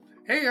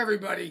Hey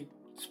everybody,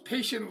 it's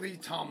Patient Lee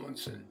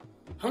Tomlinson,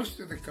 host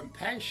of the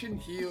Compassion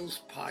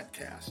Heals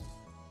podcast.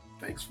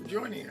 Thanks for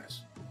joining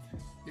us.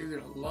 You're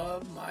going to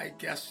love my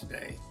guest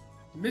today,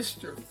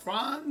 Mr.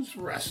 Franz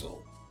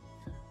Ressel.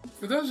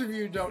 For those of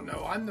you who don't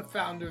know, I'm the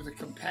founder of the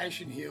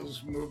Compassion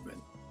Heals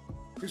movement,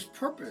 whose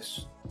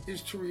purpose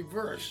is to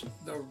reverse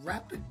the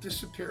rapid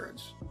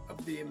disappearance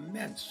of the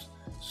immense,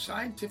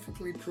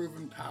 scientifically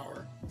proven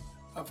power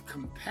of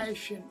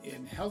compassion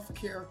in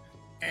healthcare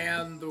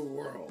and the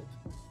world.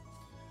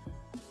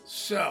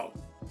 So,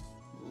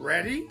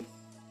 ready?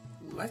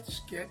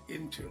 Let's get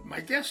into it. My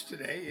guest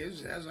today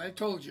is, as I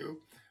told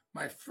you,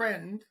 my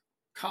friend,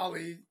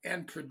 colleague,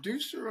 and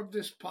producer of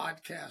this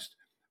podcast,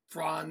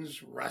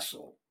 Franz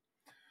Ressel.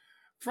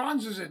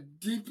 Franz is a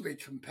deeply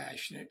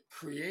compassionate,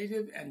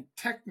 creative, and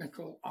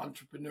technical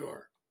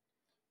entrepreneur.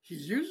 He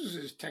uses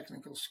his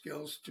technical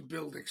skills to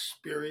build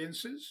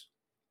experiences,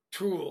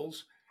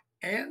 tools,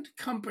 and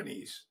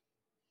companies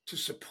to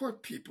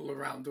support people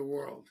around the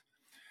world.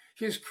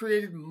 He has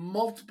created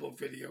multiple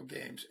video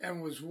games and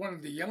was one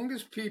of the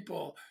youngest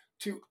people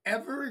to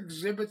ever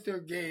exhibit their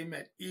game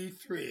at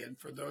E3. And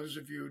for those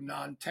of you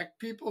non-tech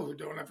people who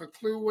don't have a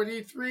clue what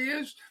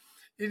E3 is,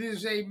 it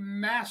is a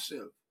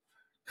massive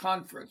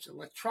conference,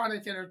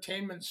 Electronic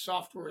Entertainment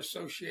Software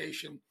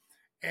Association,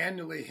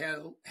 annually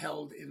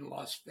held in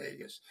Las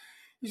Vegas.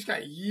 He's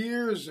got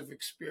years of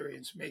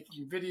experience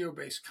making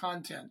video-based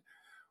content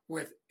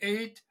with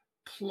 8+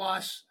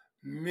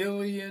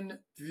 million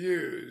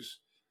views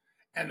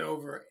and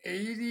over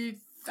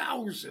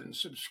 80,000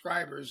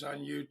 subscribers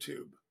on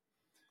YouTube.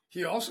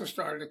 He also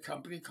started a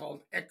company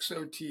called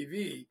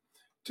XOTV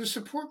to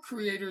support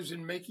creators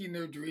in making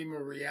their dream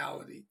a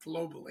reality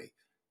globally,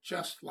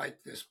 just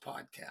like this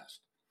podcast.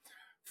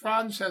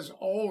 Franz has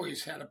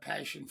always had a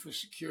passion for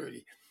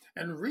security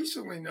and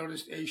recently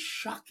noticed a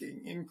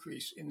shocking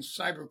increase in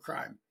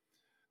cybercrime,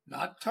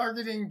 not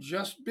targeting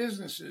just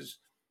businesses,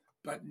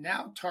 but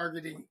now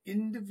targeting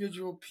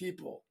individual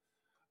people,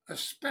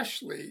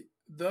 especially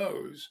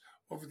those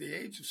over the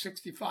age of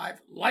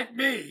 65, like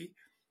me,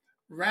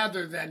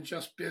 rather than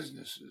just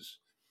businesses.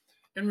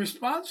 In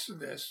response to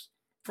this,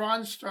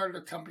 Franz started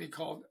a company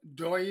called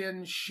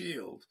Doyen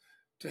Shield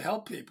to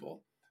help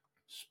people,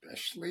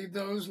 especially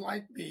those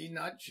like me,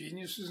 not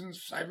geniuses in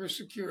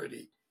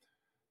cybersecurity,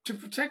 to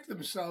protect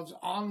themselves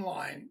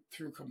online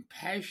through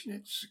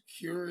compassionate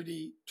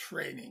security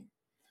training.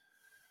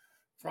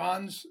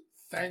 Franz,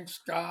 thanks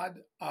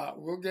God.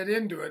 We'll get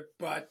into it,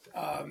 but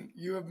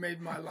you have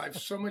made my life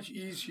so much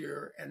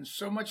easier and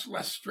so much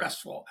less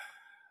stressful.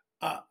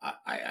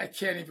 I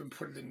can't even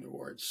put it into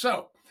words.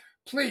 So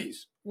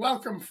please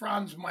welcome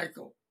Franz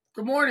Michael.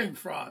 Good morning,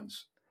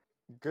 Franz.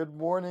 Good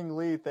morning,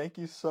 Lee. Thank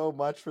you so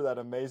much for that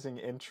amazing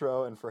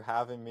intro and for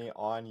having me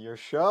on your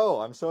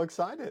show. I'm so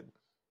excited.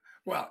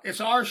 Well,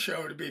 it's our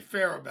show, to be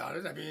fair about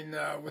it. I mean,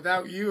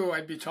 without you,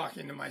 I'd be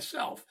talking to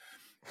myself.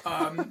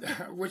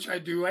 Which I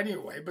do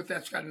anyway, but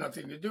that's got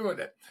nothing to do with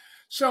it.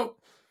 So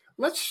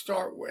let's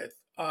start with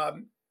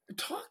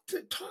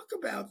talk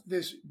about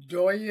this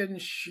Doyen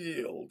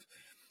Shield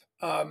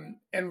and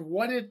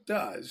what it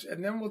does,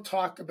 and then we'll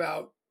talk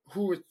about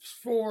who it's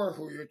for,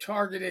 who you're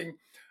targeting,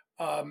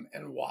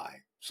 and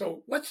why.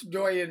 So what's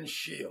Doyen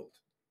Shield?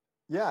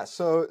 Yeah,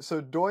 so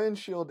Doyen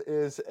Shield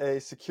is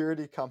a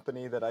security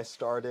company that I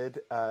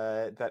started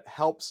that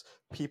helps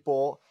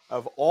people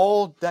of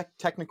all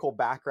technical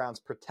backgrounds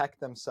protect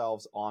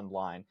themselves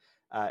online.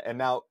 And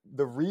now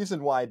the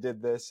reason why I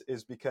did this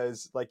is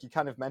because, like you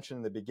kind of mentioned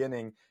in the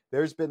beginning,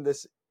 there's been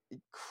this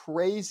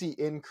crazy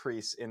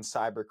increase in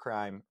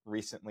cybercrime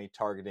recently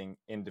targeting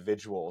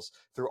individuals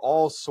through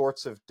all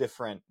sorts of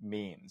different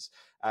means.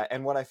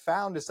 And what I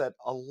found is that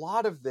a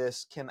lot of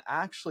this can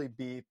actually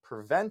be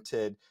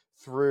prevented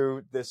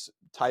through this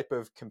type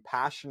of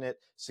compassionate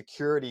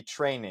security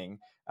training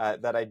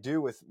that I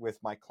do with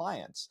my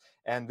clients.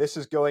 And this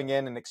is going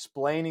in and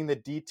explaining the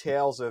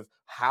details of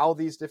how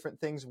these different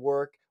things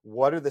work.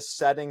 What are the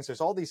settings? There's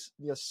all these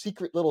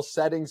secret little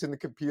settings in the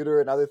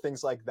computer and other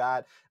things like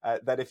that,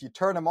 that if you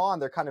turn them on,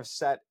 they're kind of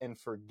set and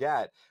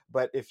forget.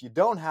 But if you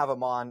don't have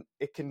them on,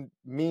 it can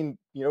mean,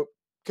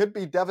 could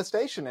be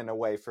devastation in a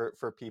way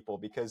for people,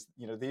 because,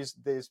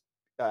 these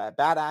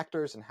bad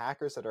actors and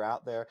hackers that are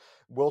out there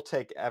will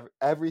take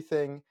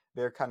everything.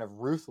 They're kind of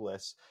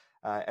ruthless.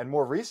 And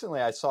more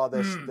recently, I saw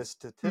this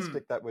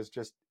statistic that was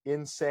just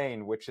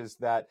insane, which is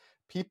that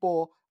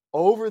people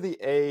over the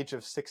age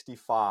of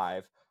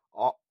 65,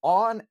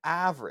 on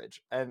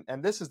average, and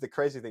this is the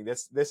crazy thing,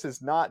 this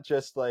is not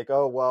just like,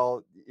 oh,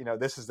 well,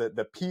 this is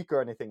the peak or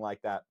anything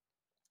like that.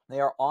 They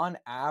are on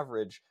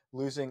average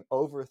losing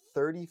over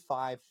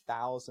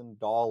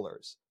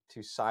 $35,000 to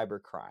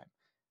cybercrime.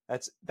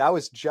 That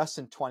was just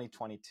in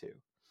 2022.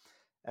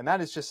 And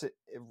that is just a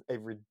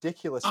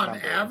ridiculous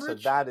number.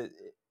 Average? So that is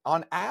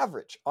on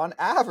average.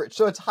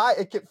 So it's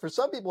high. For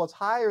some people, it's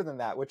higher than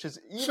that, which is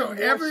even so more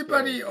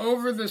everybody scary.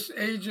 over the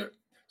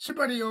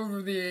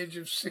age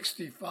of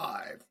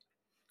 65,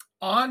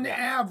 on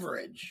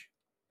average,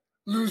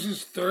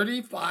 loses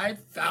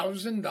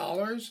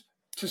 $35,000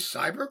 to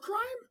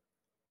cybercrime?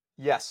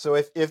 Yes. So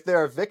if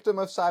they're a victim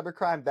of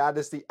cybercrime, that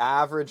is the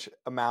average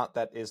amount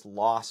that is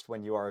lost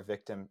when you are a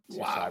victim to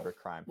Wow.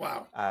 cybercrime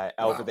Wow.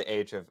 over Wow. the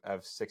age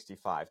of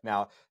 65.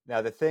 Now,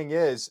 the thing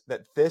is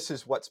that this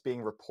is what's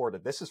being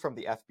reported. This is from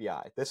the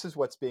FBI. This is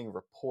what's being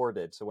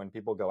reported. So when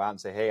people go out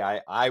and say, hey,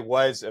 I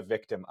was a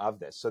victim of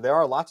this. So there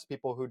are lots of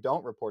people who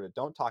don't report it,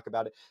 don't talk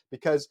about it,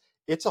 because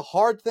it's a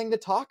hard thing to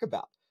talk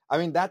about. I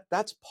mean,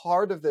 that's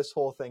part of this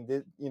whole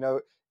thing.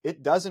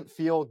 It doesn't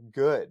feel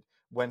good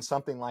when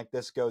something like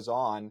this goes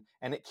on,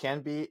 and it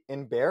can be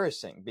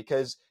embarrassing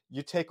because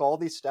you take all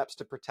these steps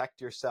to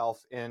protect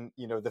yourself in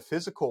the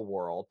physical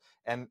world,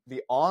 and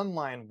the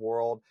online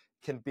world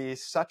can be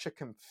such a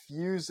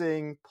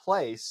confusing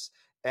place,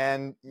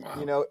 and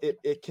Wow.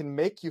 it can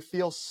make you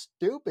feel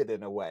stupid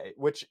in a way,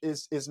 which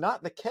is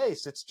not the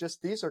case. It's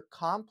just these are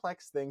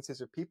complex things.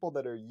 These are people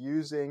that are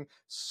using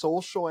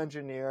social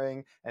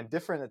engineering and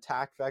different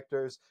attack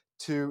vectors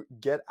to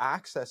get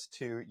access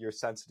to your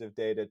sensitive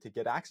data, to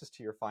get access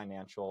to your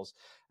financials.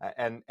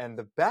 And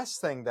the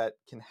best thing that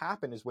can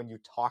happen is when you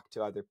talk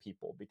to other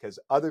people, because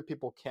other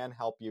people can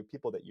help you,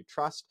 people that you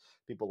trust,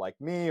 people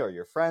like me or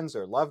your friends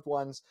or loved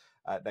ones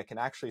that can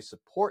actually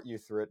support you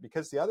through it.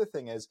 Because the other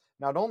thing is,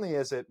 not only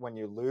is it when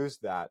you lose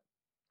that,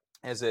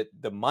 is it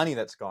the money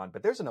that's gone,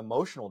 but there's an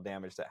emotional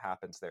damage that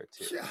happens there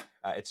too. Yeah.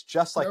 It's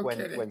just like No when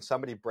kidding.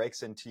 somebody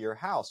breaks into your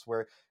house,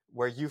 where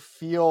you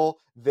feel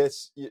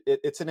this,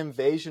 it's an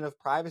invasion of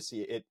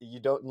privacy. You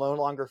don't no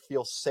longer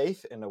feel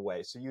safe in a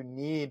way. So you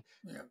need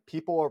Yeah.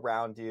 people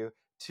around you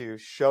to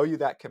show you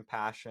that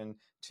compassion,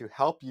 to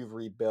help you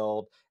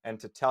rebuild, and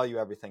to tell you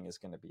everything is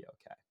going to be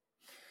okay.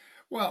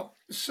 Well,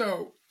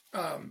 so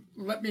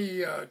let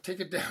me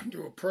take it down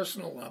to a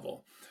personal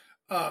level.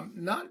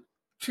 Not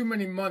too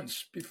many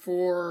months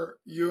before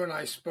you and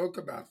I spoke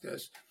about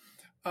this,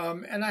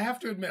 and I have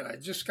to admit, I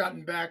just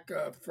gotten back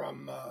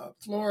from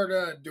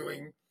Florida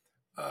doing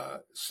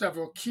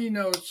several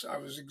keynotes. I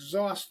was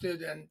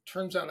exhausted, and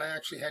turns out I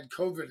actually had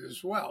COVID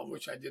as well,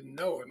 which I didn't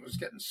know, and was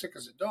getting sick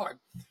as a dog.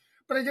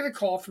 But I get a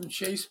call from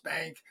Chase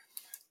Bank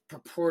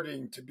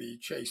purporting to be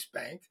Chase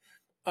Bank.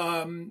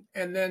 And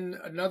then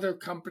another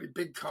company,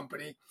 big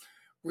company,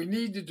 we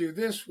need to do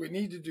this, we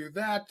need to do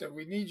that,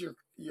 we need your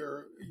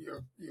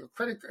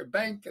credit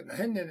bank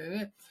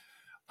and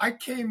I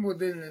came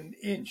within an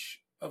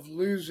inch of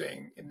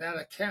losing in that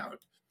account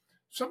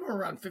somewhere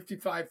around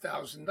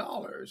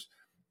 $55,000.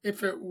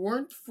 If it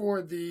weren't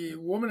for the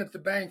woman at the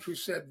bank who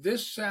said,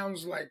 this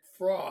sounds like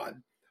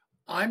fraud,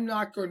 I'm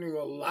not going to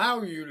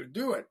allow you to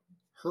do it,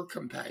 her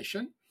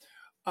compassion,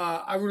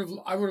 I would have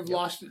Yep.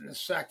 lost it in a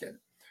second.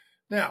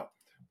 Now,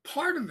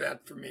 part of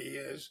that for me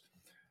is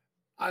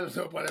I don't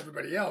know about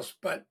everybody else,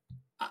 but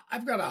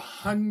I've got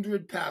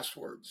 100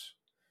 passwords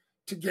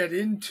to get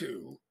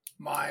into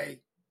my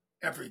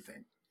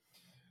everything.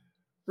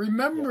 Yep.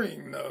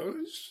 Remembering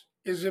those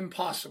is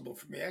impossible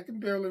for me. I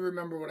can barely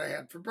remember what I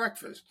had for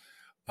breakfast.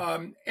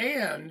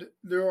 And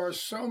there are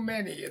so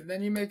many, and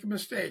then you make a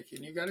mistake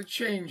and you got to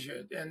change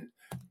it.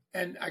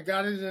 And I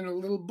got it in a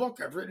little book.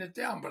 I've written it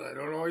down, but I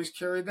don't always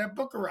carry that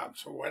book around.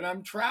 So when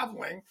I'm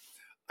traveling,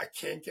 I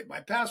can't get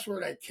my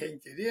password. I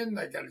can't get in.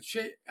 I got to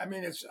change. I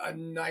mean, it's a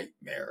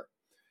nightmare.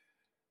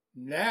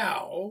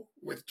 Now,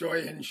 with Joy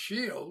and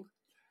Shield,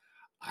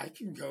 I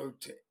can go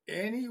to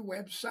any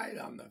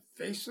website on the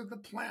face of the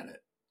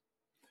planet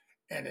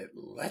and it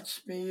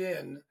lets me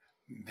in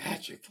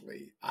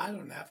magically. I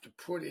don't have to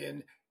put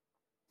in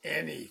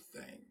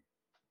anything.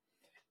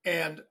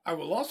 And I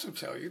will also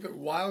tell you that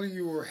while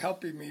you were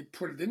helping me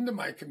put it into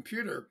my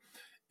computer,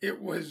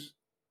 it was,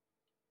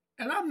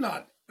 and I'm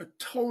not a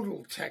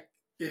total tech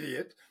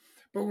idiot,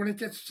 but when it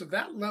gets to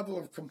that level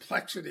of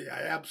complexity,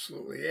 I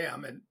absolutely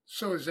am. And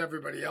so is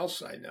everybody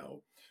else I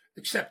know,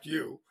 except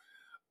you.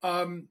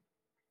 Um,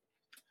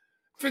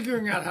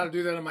 Figuring out how to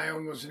do that on my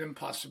own was an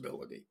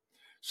impossibility.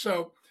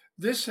 So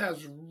this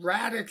has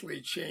radically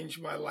changed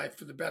my life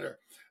for the better,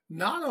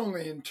 not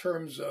only in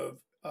terms of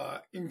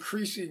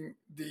increasing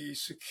the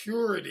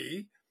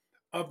security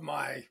of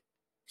my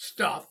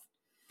stuff,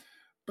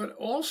 but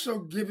also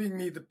giving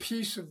me the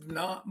peace of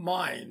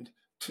mind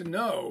to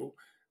know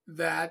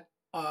that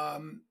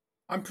I'm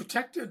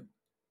protected.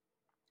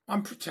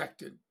 I'm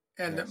protected.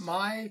 And that Yes.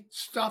 my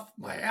stuff,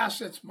 my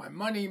assets, my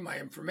money, my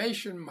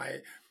information,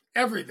 my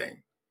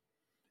everything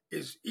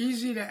is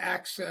easy to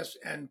access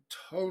and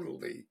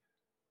totally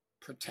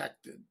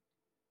protected.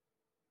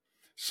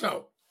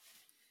 So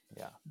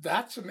Yeah.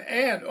 that's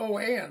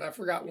and I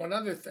forgot one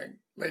other thing,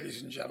 ladies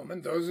and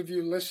gentlemen. Those of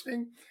you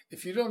listening,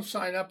 if you don't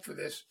sign up for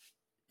this,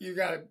 you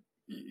gotta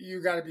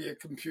be a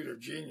computer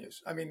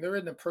genius. I mean, there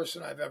isn't a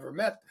person I've ever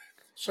met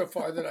so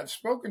far that I've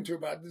spoken to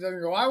about it that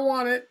doesn't go, I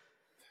want it.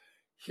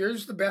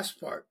 Here's the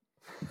best part.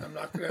 I'm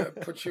not going to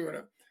put you in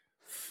a.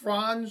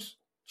 Franz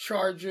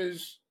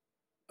charges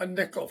a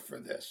nickel for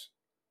this,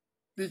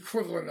 the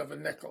equivalent of a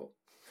nickel.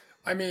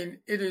 I mean,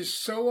 it is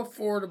so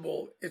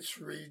affordable, it's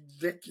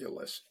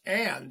ridiculous.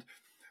 And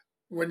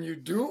when you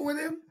do it with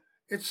him,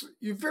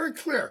 you're very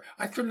clear.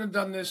 I couldn't have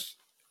done this,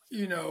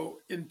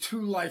 in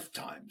 2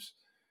 lifetimes.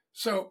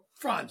 So,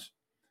 Franz,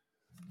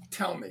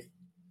 tell me,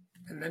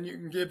 and then you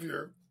can give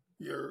your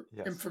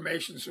Yes.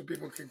 information so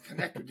people can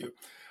connect with you.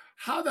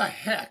 How the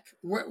heck?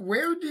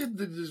 Where did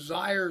the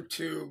desire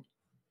to?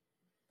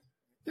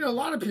 A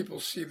lot of people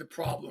see the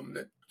problem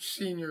that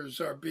seniors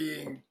are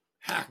being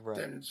hacked Right.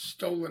 and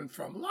stolen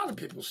from. A lot of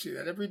people see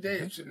that every day.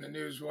 Mm-hmm. It's in the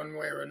news one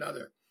way or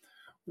another.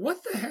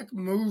 What the heck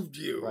moved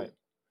you Right.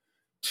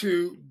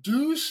 to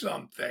do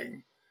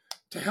something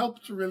to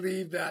help to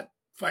relieve that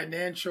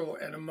financial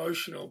and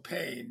emotional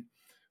pain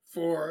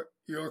for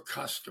your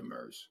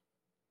customers?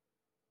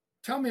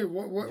 Tell me, Yeah.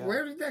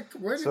 where did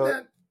So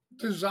that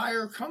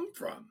desire come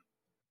from?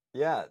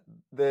 yeah,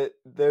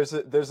 there's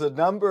a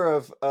number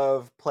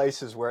of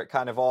places where it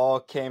kind of all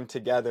came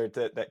together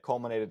that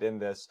culminated in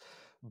this,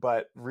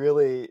 but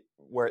really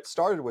where it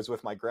started was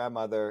with my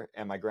grandmother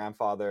and my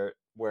grandfather,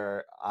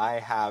 where I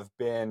have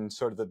been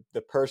sort of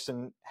the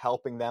person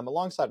helping them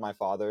alongside my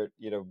father.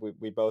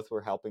 We both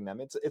were helping them.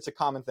 It's a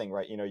common thing,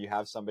 right? You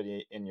have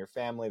somebody in your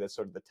family that's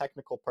sort of the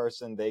technical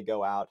person. They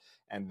go out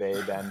and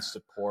they then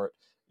support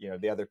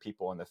the other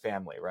people in the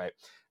family, right?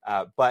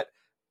 But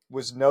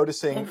was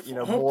noticing more and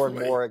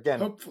Hopefully, more again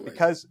hopefully.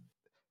 because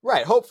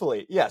right,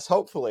 hopefully, yes,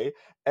 hopefully.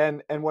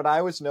 And what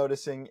I was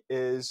noticing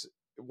is,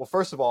 well,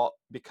 first of all,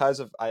 because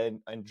of I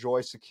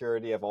enjoy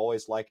security, I've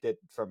always liked it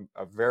from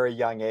a very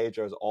young age.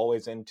 I was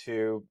always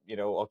into,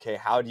 okay,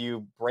 how do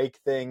you break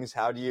things?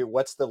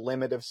 What's the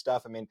limit of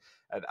stuff? I mean,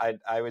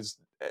 I was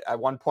at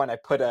one point I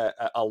put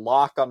a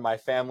lock on my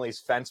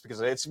family's fence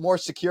because it's more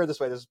secure this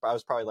way. I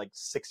was probably like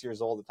 6 years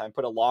old at the time.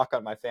 Put a lock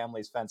on my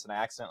family's fence, and I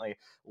accidentally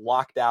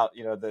locked out,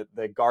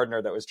 the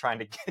gardener that was trying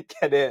to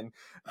get in,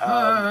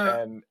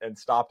 and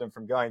stopped him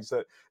from going.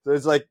 So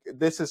it's like,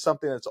 this is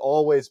something that's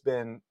always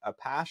been a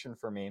passion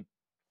for me.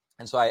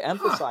 And so I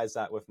emphasize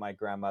that with my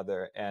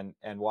grandmother and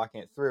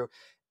walking it through.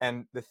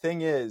 And the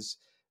thing is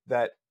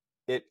that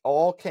it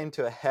all came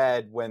to a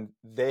head when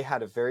they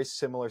had a very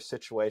similar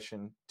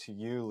situation to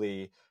you,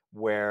 Lee,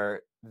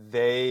 where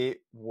they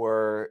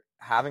were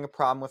having a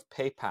problem with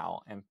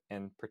PayPal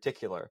in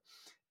particular.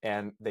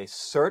 And they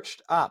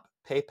searched up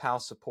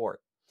PayPal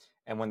support.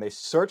 And when they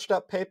searched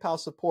up PayPal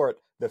support,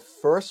 the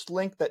first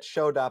link that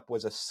showed up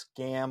was a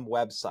scam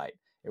website.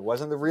 It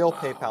wasn't the real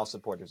PayPal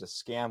support. It was a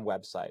scam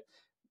website.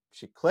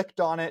 She clicked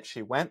on it.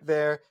 She went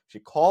there. She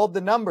called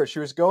the number. She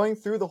was going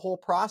through the whole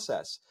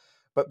process.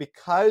 But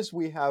because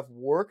we have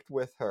worked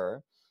with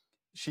her,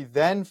 she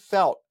then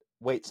felt,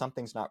 wait,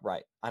 something's not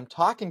right. I'm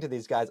talking to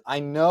these guys. I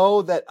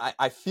know that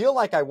I feel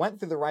like I went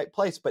through the right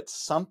place, but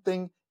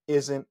something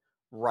isn't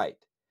right.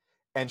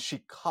 And she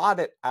caught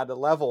it at a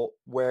level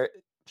where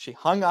she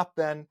hung up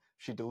then.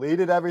 She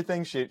deleted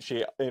everything. She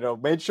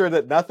made sure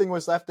that nothing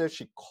was left there.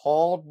 She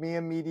called me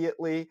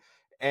immediately,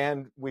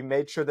 and we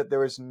made sure that there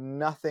was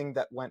nothing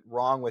that went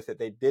wrong with it.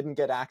 They didn't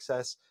get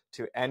access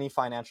to any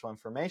financial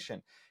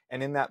information.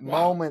 And in that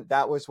moment,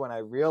 that was when I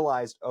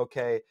realized,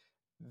 okay,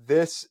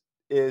 this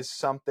is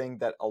something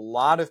that a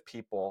lot of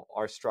people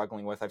are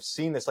struggling with. I've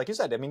seen this, like you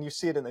said, I mean, you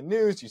see it in the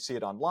news, you see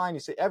it online, you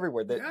see it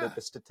everywhere. The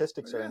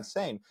statistics are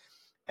insane.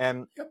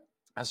 And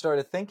I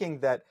started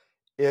thinking that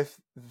if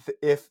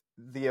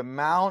the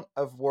amount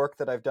of work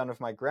that I've done with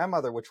my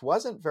grandmother, which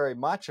wasn't very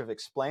much of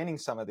explaining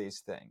some of these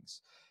things,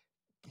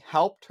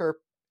 helped her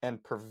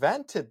and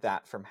prevented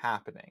that from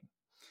happening,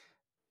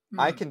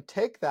 I can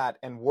take that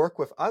and work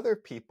with other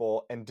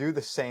people and do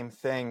the same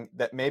thing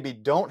that maybe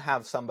don't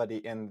have somebody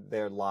in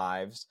their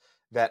lives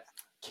that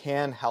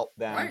can help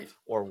them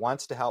or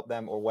wants to help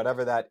them or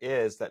whatever that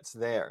is that's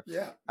there.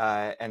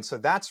 And so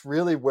that's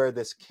really where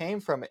this came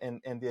from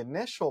in the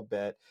initial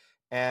bit.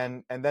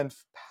 And then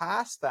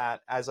past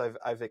that, as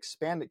I've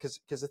expanded,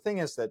 because the thing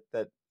is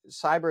that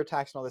cyber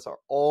attacks and all this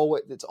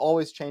it's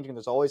always changing.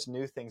 There's always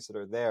new things that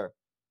are there.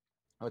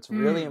 What's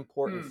really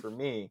important for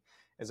me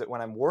is that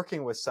when I'm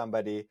working with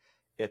somebody,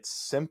 it's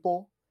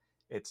simple,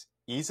 it's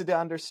easy to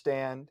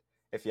understand.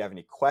 If you have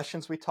any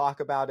questions, we talk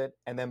about it.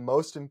 And then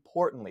most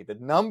importantly, the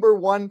number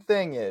one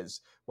thing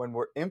is when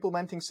we're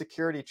implementing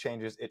security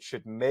changes, it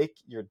should make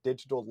your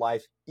digital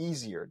life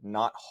easier,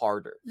 not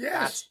harder.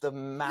 That's the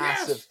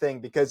massive thing,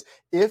 because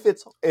if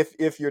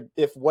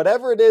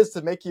whatever it is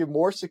to make you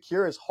more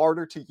secure is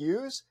harder to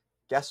use,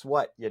 guess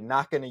what? You're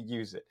not going to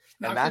use it.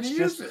 And that's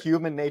just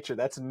human nature.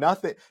 That's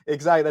nothing.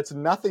 Exactly. That's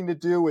nothing to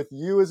do with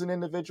you as an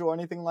individual or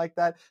anything like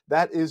that.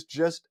 That is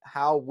just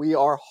how we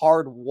are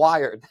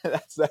hardwired.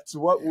 That's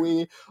what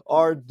we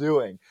are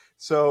doing.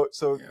 So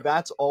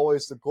that's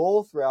always the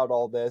goal throughout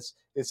all this,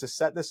 is to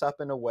set this up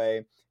in a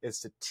way, is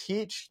to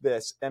teach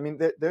this. I mean,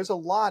 there's a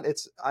lot.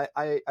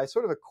 I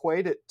sort of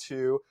equate it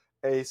to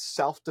a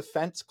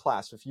self-defense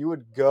class. If you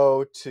would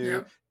go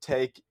to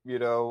take,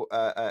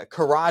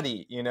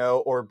 karate,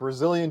 or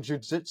Brazilian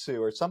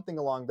jiu-jitsu or something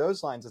along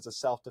those lines as a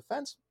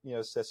self-defense,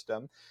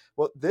 system.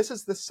 Well, this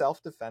is the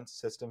self-defense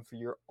system for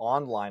your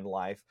online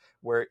life,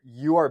 where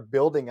you are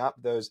building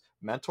up those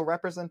mental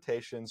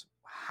representations.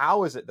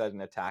 How is it that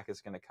an attack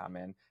is going to come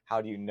in?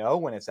 How do you know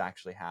when it's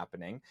actually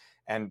happening?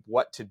 And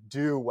what to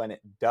do when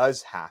it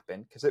does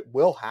happen, because it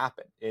will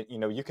happen.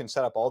 You can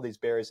set up all these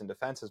barriers and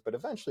defenses, but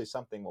eventually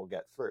something will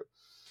get through,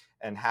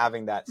 and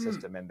having that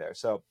system in there.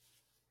 So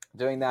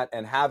doing that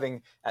and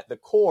having at the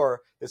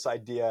core this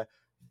idea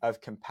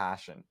of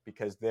compassion,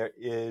 because there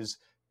is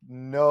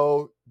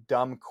no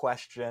dumb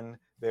question.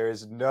 There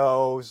is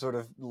no sort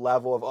of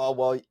level of, oh,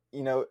 well,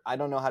 I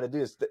don't know how to do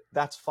this.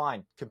 That's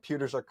fine.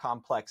 Computers are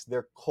complex.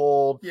 They're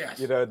cold. Yes.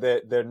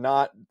 They're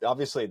not,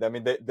 obviously, I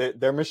mean,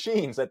 they're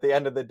machines at the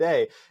end of the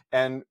day.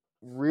 And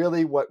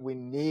really what we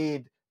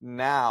need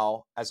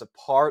now as a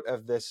part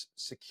of this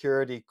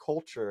security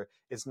culture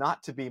is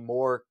not to be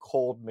more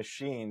cold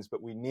machines,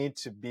 but we need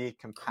to be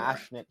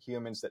compassionate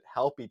humans that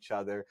help each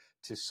other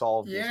to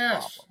solve these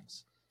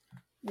problems.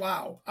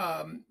 Wow.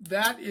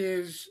 That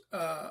is,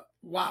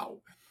 wow.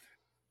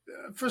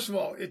 First of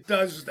all, it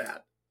does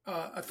that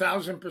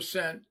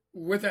 1,000%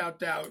 without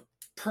doubt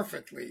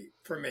perfectly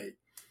for me.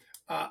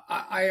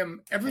 I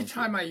am every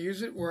time I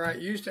use it, where I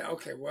used to,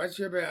 okay, what's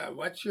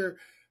your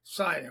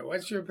sign?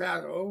 What's your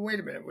path? Oh, wait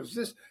a minute, was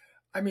this?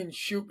 I mean,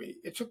 shoot me.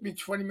 It took me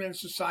 20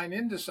 minutes to sign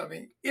into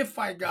something if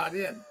I got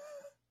in.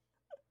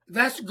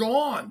 That's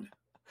gone.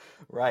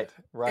 Right.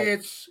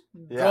 It's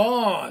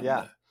gone.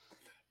 Yeah.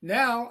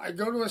 Now I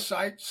go to a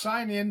site,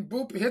 sign in,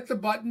 boop, hit the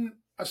button,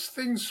 a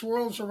thing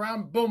swirls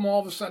around, boom,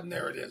 all of a sudden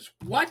there it is.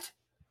 What?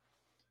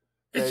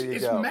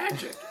 It's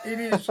magic. It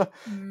is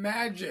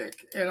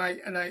magic. And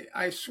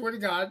I swear to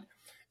God,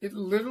 it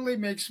literally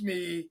makes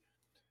me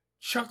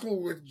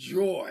chuckle with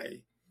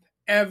joy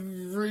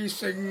every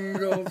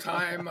single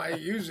time I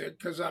use it,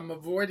 because I'm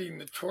avoiding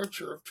the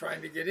torture of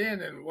trying to get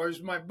in and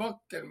where's my book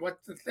and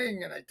what's the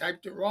thing, and I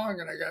typed it wrong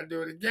and I got to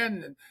do it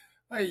again, and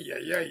ay.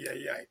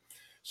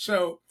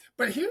 So,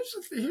 but here's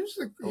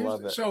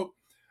the so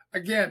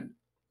again,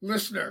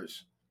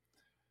 listeners,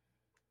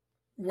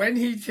 when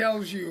he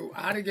tells you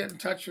how to get in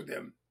touch with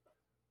him,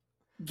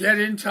 get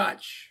in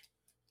touch.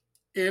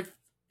 If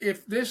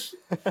this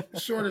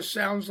sort of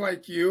sounds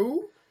like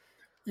you,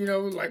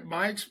 like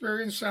my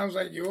experience sounds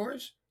like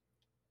yours,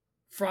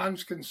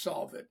 Franz can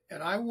solve it.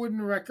 And I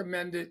wouldn't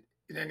recommend it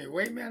in any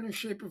way, manner,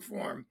 shape, or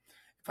form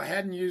if I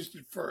hadn't used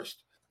it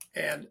first.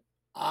 And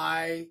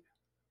I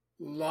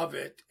love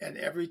it. And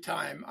every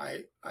time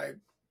I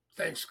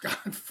thanks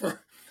God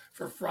for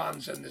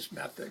Franz and this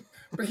method.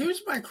 But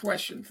here's my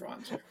question,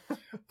 Franz.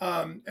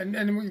 And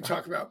then we can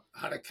talk about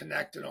how to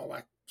connect and all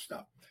that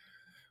stuff.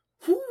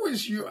 Who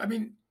was you? I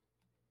mean,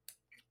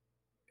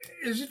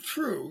 is it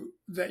true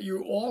that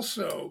you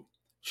also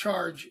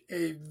charge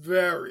a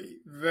very,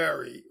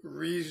 very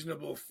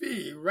reasonable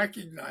fee,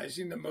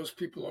 recognizing that most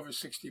people over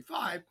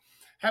 65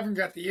 haven't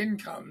got the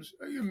incomes,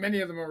 many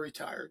of them are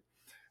retired,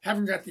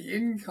 haven't got the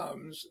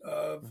incomes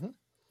of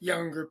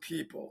younger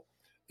people?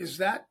 Is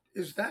that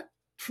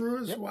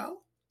true as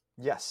well?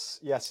 Yes,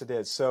 it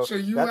is. So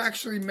you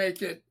actually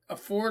make it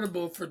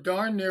affordable for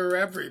darn near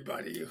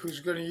everybody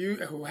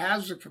who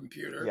has a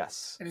computer,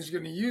 yes, and is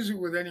going to use it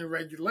with any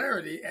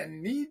regularity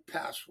and need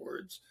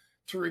passwords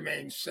to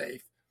remain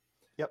safe.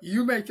 Yep.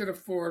 You make it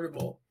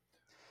affordable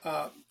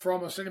for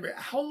almost anybody.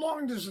 How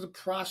long does the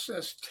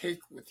process take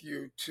with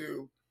you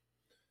to,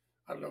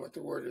 I don't know what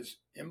the word is,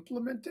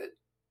 implement it?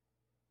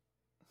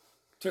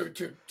 To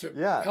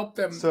help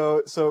them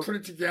put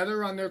it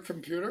together on their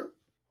computer?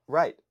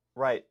 Right.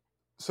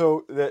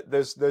 So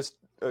there's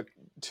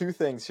two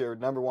things here.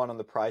 Number one, on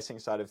the pricing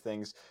side of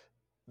things,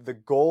 the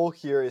goal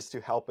here is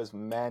to help as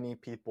many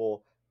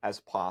people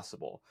as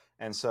possible.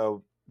 And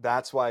so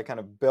that's why I kind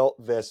of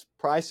built this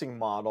pricing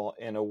model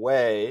in a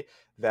way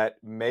that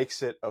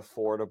makes it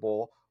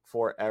affordable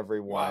for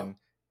everyone. Wow.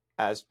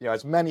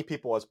 As many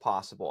people as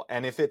possible.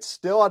 And if it's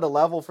still at a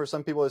level for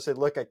some people to say,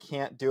 look, I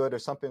can't do it, or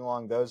something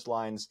along those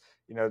lines,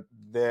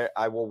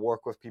 I will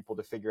work with people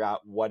to figure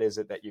out what is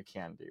it that you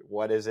can do.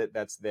 What is it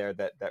that's there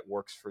that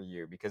works for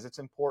you? Because it's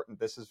important.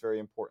 This is very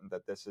important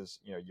that this is,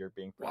 you're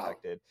being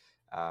protected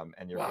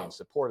and you're being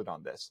supported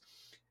on this.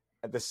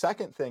 And the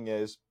second thing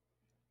is,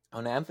 I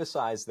want to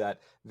emphasize that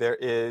there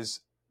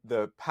is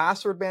the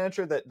password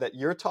manager that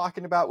you're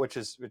talking about, which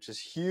is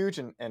huge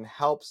and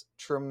helps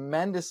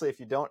tremendously. If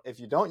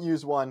you don't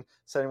use one,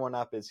 setting one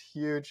up is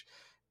huge.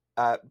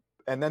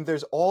 And then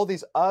there's all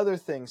these other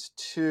things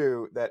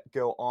too that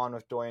go on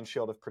with Doyen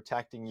Shield, of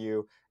protecting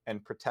you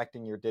and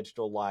protecting your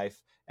digital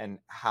life, and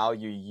how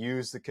you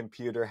use the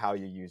computer, how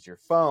you use your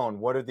phone.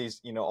 What are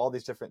these, all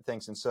these different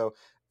things. And so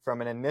from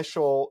an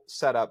initial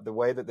setup, the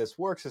way that this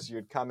works is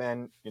you'd come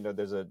in,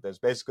 there's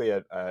basically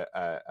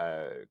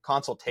a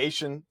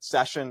consultation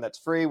session that's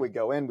free. We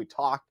go in, we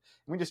talk,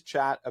 and we just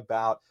chat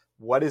about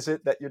what is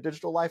it that your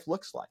digital life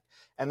looks like.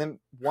 And then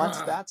once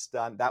that's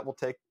done, that will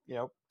take,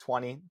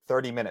 20,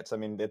 30 minutes. I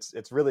mean,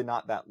 it's really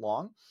not that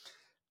long.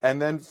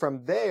 And then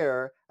from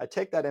there, I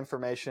take that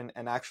information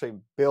and actually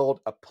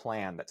build a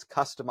plan that's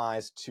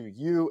customized to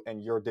you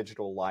and your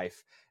digital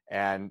life,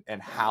 and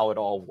how it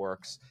all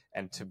works,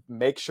 and to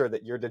make sure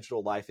that your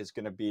digital life is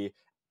going to be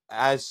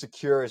as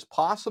secure as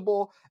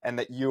possible, and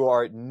that you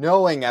are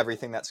knowing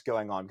everything that's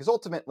going on. Because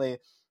ultimately,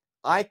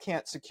 I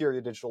can't secure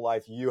your digital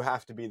life. You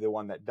have to be the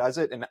one that does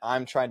it. And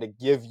I'm trying to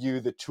give you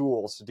the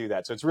tools to do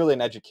that. So it's really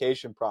an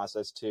education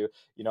process to,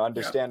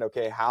 understand,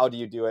 okay, how do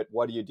you do it?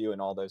 What do you do in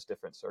all those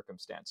different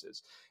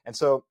circumstances? And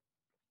so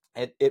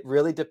It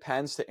really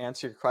depends, to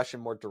answer your question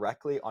more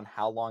directly, on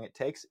how long it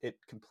takes. It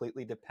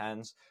completely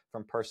depends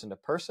from person to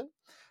person.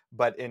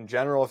 But in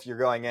general, if you're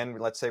going in,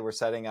 let's say we're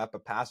setting up a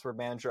password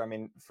manager. I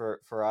mean,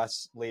 for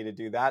us, Lee, to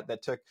do that,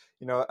 that took,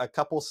 a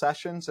couple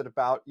sessions at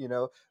about,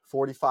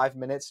 45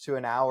 minutes to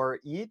an hour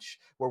each,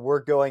 where we're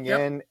going Yep.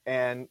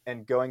 in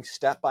and going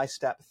step by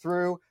step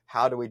through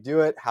how do we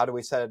do it, how do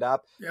we set it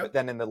up. Yep. But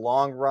then in the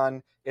long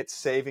run, it's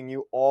saving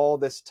you all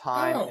this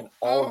time and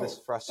all this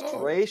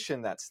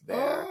frustration that's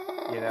there,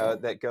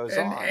 that goes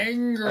and on.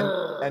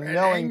 anger And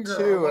knowing anger.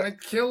 too, I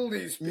want to kill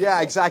these people.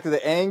 yeah, exactly,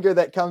 the anger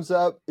that comes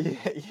up.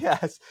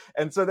 Yes.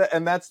 And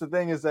that's the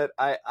thing, is that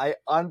I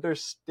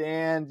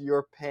understand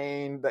your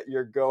pain that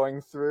you're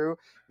going through,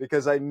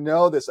 because I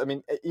know this. I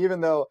mean,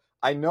 even though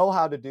I know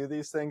how to do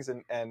these things,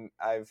 and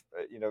I've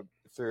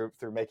through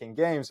making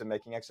games and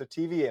making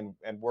XOTV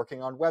and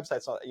working on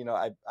websites,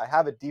 I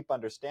have a deep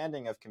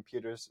understanding of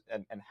computers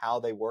and how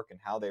they work and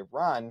how they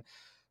run.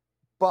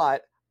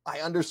 But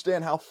I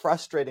understand how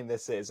frustrating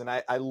this is. And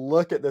I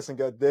look at this and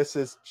go, this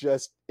is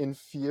just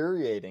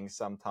infuriating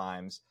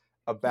sometimes,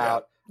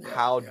 about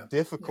how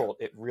difficult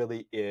it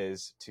really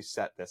is to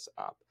set this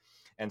up.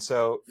 And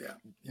so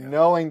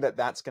knowing that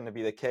that's going to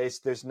be the case,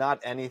 there's not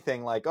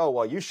anything like, oh,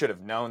 well, you should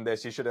have known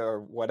this, you should have, or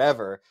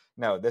whatever.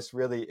 No, this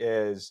really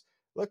is,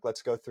 look,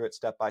 let's go through it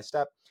step by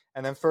step.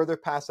 And then further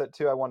past that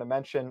too, I want to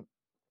mention,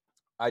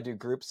 I do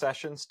group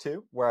sessions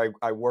too, where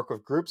I work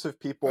with groups of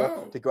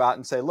people to go out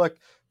and say, look,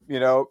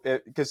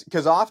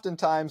 because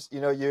oftentimes,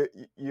 you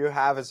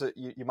have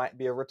you might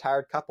be a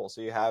retired couple.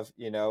 So you have,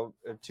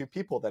 two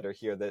people that are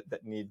here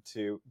that need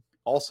to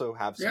also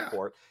have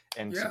support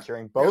in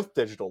securing both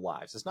digital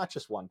lives. It's not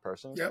just one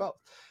person, it's both.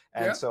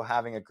 And so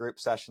having a group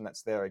session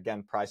that's there,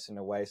 again, priced in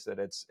a way so that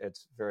it's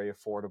very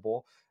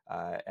affordable.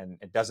 And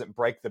it doesn't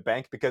break the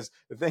bank, because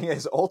the thing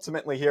is,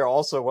 ultimately here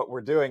also what we're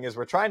doing is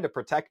we're trying to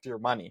protect your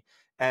money.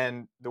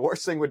 And the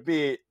worst thing would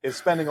be is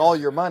spending all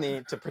your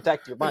money to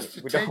protect your money.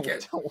 We don't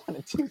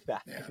want to do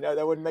that.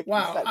 That wouldn't make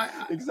any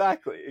sense.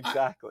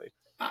 Exactly.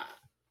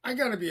 I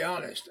got to be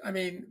honest. I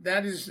mean,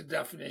 that is the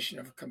definition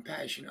of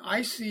compassion.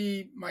 I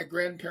see my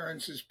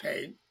grandparents'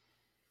 pain.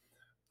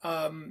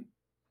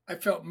 I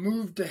felt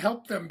moved to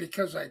help them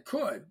because I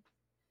could.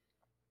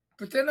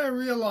 But then I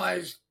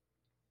realized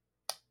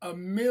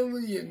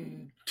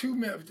millions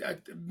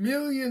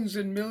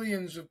and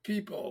millions of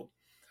people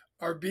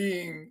are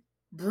being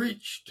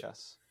breached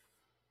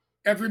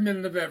every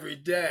minute of every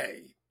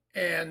day.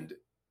 And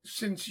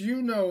since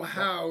you know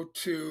how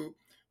to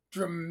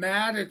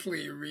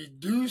dramatically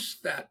reduce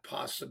that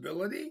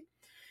possibility,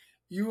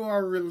 you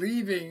are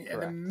relieving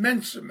an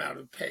immense amount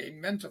of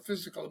pain, mental,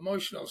 physical,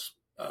 emotional,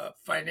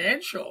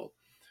 financial,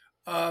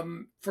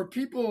 for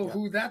people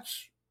who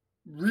that's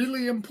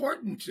really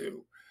important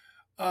to.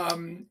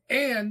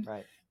 And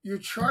you're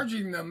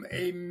charging them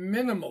a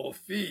minimal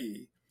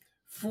fee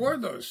for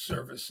those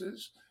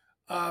services,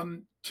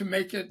 to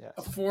make it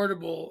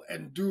affordable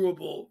and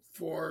doable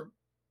for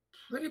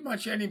pretty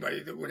much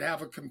anybody that would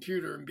have a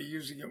computer and be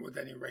using it with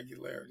any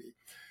regularity.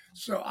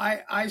 So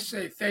I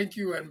say thank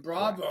you and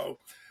bravo.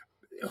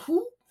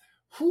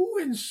 Who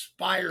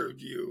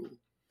inspired you?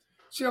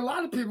 See, a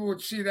lot of people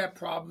would see that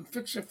problem,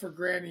 fix it for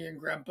Granny and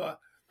Grandpa,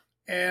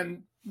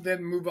 and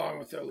then move on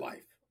with their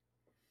life.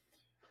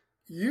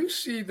 You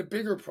see the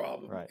bigger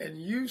problem,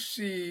 and you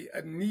see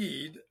a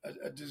need,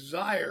 a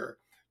desire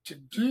to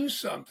do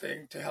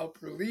something to help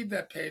relieve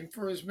that pain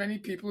for as many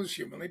people as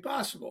humanly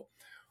possible.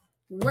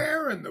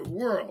 Where in the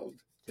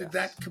world did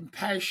that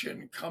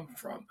compassion come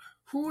from?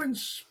 Who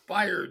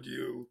inspired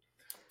you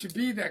to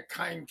be that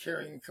kind,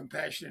 caring,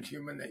 compassionate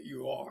human that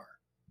you are?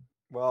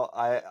 Well,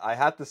 I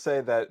have to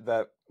say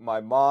that my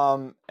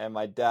mom and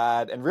my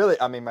dad, and really,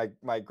 I mean,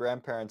 my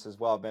grandparents as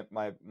well, but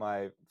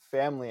my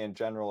family in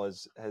general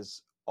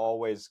has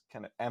always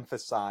kind of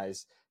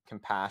emphasized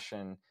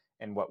compassion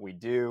in what we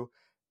do.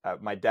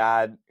 My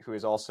dad, who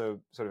is also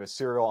sort of a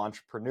serial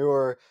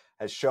entrepreneur,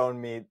 has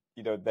shown me,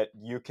 that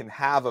you can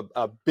have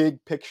a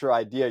big picture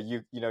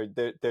idea.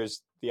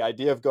 There's the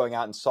idea of going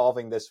out and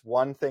solving this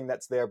one thing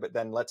that's there, but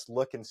then let's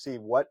look and see,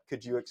 what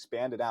could you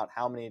expand it out?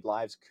 How many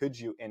lives could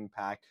you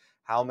impact?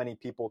 How many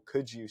people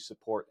could you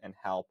support and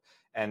help?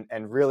 And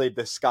really,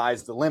 the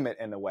sky's the limit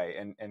in a way.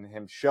 And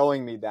him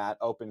showing me that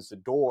opens the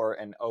door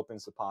and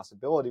opens the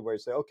possibility where you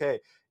say, okay,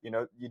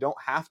 you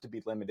don't have to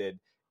be limited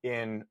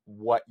in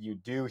what you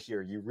do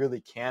here. You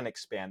really can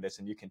expand this,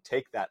 and you can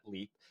take that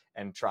leap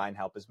and try and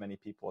help as many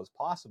people as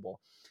possible.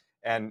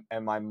 And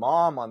my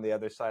mom, on the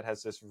other side,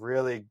 has this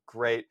really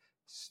great,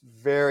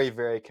 very,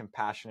 very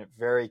compassionate,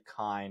 very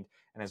kind,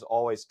 and has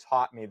always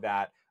taught me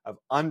that, of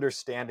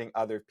understanding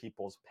other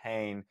people's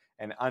pain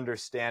and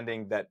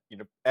understanding that,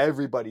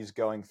 everybody's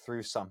going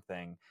through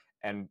something,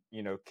 and,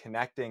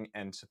 connecting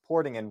and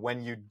supporting. And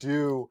when you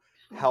do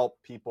help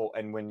people,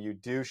 and when you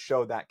do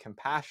show that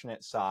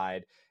compassionate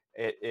side,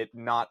 it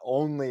not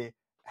only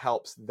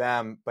helps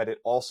them, but it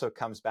also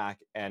comes back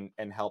and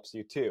helps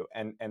you too.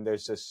 And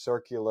there's this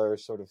circular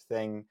sort of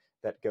thing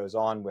that goes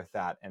on with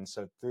that. And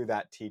so through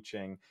that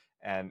teaching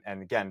And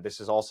again, this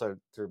is also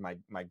through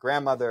my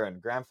grandmother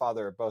and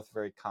grandfather are both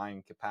very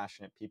kind,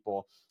 compassionate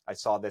people. I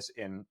saw this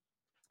in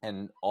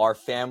our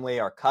family,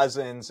 our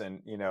cousins,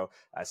 and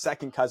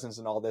second cousins,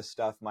 and all this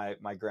stuff.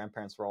 My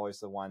grandparents were always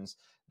the ones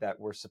that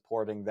were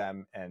supporting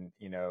them and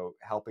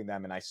helping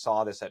them. And I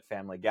saw this at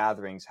family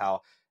gatherings,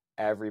 how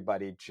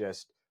everybody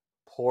just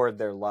poured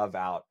their love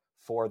out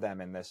for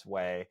them in this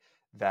way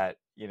that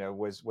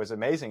was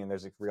amazing. And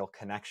there's a real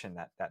connection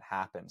that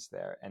happens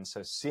there. And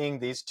so seeing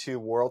these two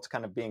worlds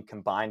kind of being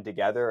combined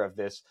together, of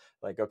this,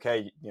 like,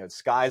 okay,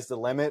 sky's the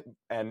limit,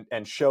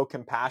 and show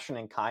compassion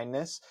and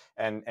kindness,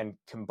 and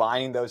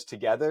combining those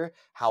together,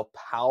 how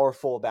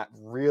powerful that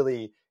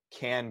really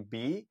can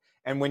be.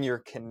 And when you're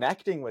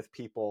connecting with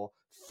people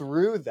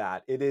through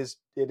that, it is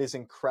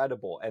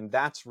incredible. And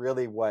that's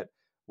really what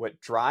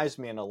drives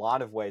me in a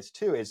lot of ways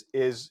too,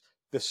 is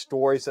the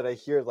stories that I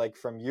hear, like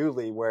from you,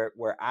 Lee,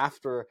 where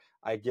after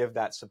I give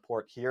that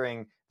support,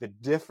 hearing the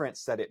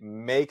difference that it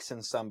makes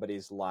in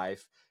somebody's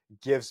life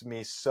gives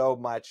me so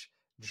much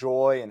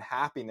joy and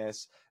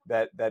happiness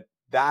that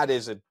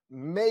is a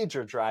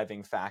major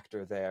driving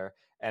factor there.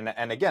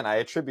 And again, I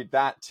attribute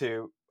that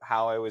to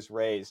how I was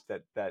raised,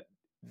 that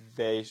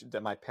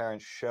my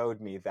parents showed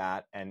me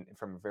that, and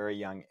from a very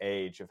young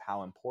age, of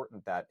how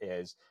important that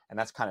is. And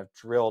that's kind of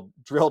drilled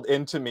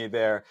into me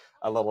there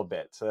a little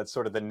bit. So that's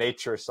sort of the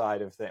nature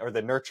side of things, or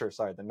the nurture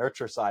side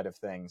of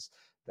things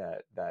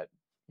that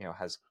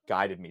has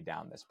guided me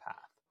down this path.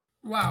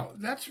 Wow,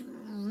 that's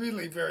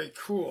really very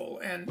cool.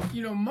 And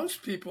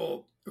most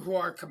people who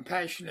are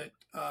compassionate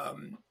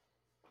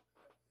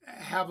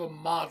have a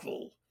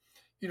model.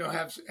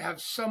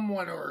 Have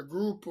someone or a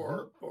group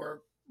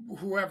or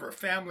whoever,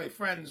 family,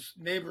 friends,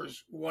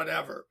 neighbors,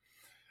 whatever,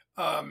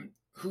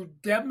 who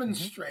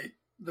demonstrate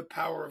the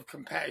power of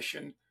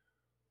compassion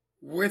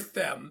with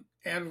them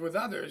and with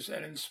others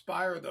and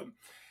inspire them.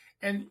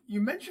 And you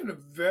mentioned a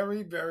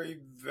very, very,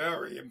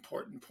 very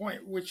important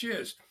point, which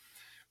is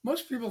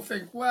most people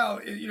think, well,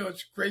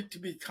 it's great to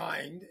be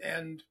kind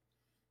and,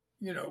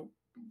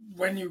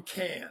 when you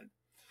can.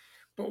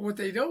 But what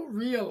they don't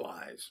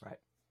realize, right,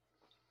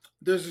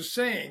 there's a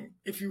saying,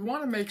 if you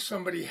want to make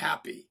somebody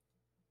happy,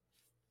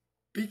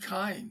 be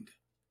kind.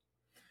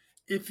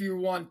 If you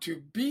want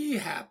to be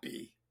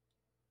happy,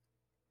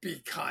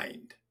 be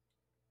kind.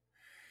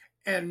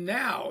 And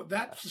now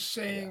that's a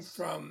saying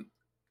from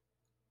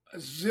a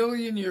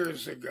zillion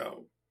years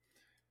ago.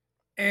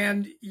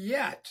 And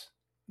yet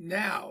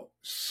now,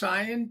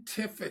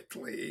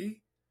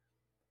 scientifically,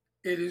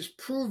 it is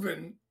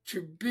proven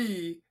to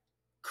be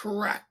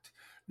correct.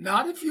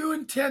 Not if you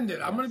intend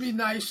it. I'm going to be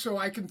nice so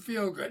I can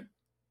feel good.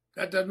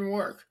 That doesn't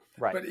work.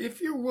 Right. But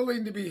if you're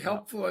willing to be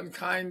helpful and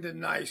kind and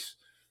nice,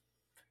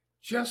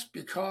 just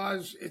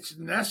because it's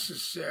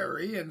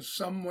necessary and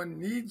someone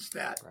needs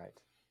that, right,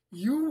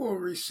 you will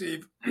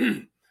receive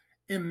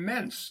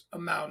immense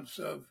amounts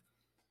of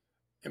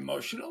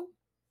emotional,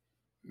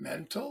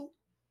 mental,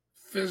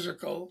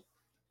 physical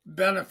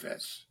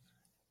benefits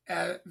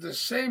the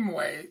same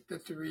way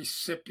that the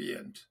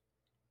recipient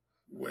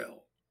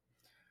will.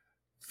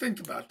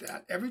 Think about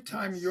that. Every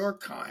time you're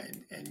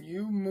kind and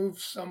you move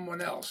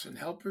someone else and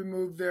help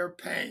remove their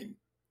pain,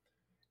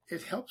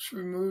 it helps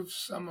remove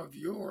some of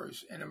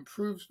yours and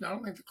improves not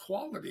only the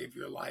quality of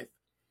your life,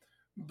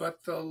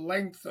 but the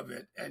length of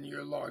it and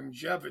your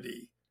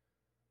longevity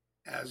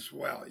as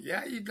well.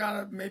 Yeah, you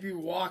gotta maybe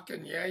walk,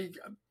 and you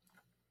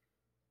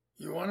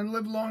want to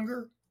live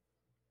longer?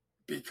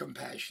 Be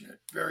compassionate.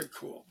 Very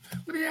cool.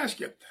 Let me ask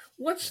you,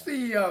 what's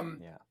the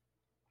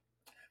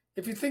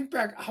if you think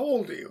back, how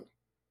old are you?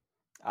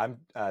 I'm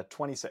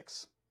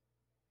 26.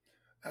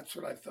 That's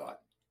what I thought,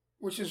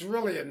 which is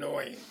really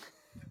annoying.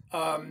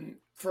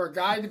 For a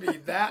guy to be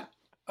that,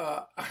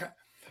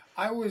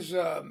 I was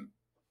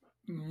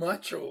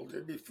much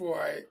older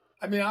before I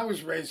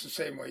was raised the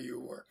same way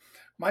you were.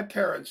 My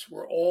parents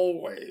were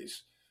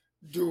always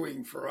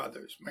doing for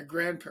others. My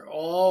grandparents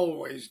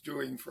always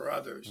doing for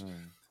others.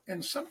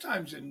 And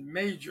sometimes in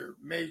major,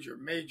 major,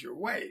 major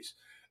ways.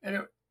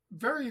 And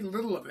very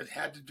little of it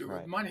had to do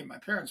with money. My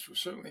parents were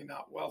certainly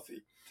not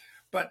wealthy.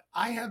 But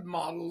I had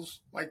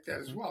models like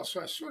that as well.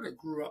 So I sort of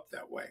grew up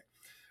that way.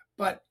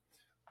 But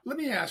let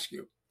me ask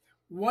you,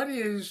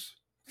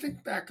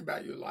 think back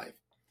about your life.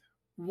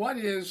 What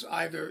is,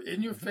 either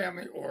in your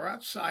family or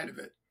outside of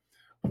it,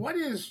 what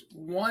is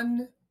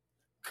one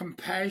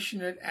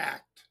compassionate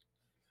act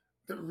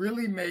that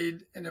really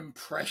made an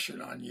impression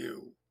on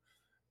you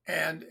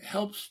and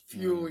helps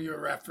fuel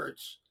your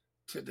efforts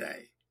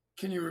today?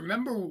 Can you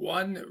remember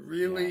one that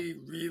really,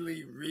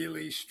 really,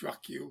 really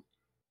struck you?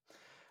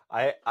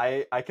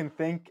 I can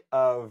think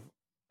of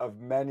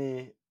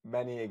many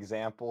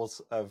examples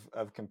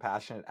of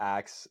compassionate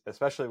acts,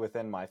 especially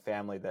within my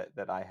family,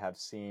 that I have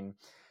seen.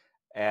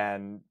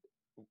 And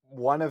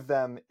one of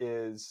them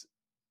is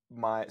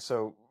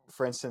so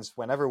for instance,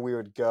 whenever we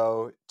would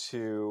go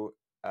to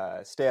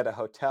stay at a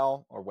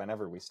hotel, or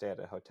whenever we stay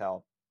at a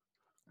hotel,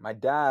 my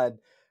dad,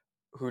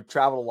 who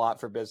traveled a lot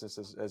for business,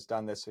 has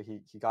done this. So he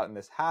got in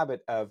this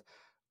habit of,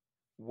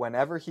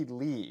 whenever he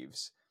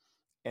leaves,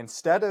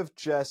 instead of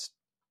just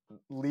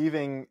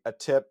leaving a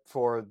tip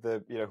for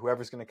the,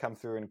 whoever's going to come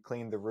through and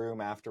clean the room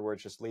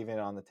afterwards, just leaving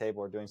it on the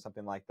table or doing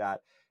something like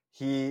that,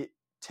 he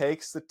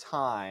takes the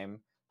time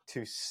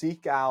to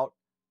seek out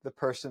the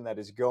person that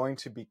is going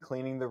to be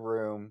cleaning the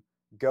room,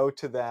 go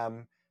to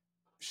them,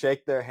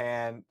 shake their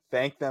hand,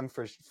 thank them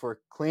for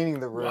cleaning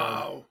the room,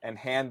 Wow. and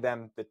hand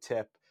them the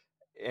tip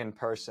in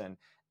person.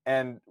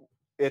 And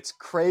it's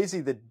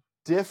crazy the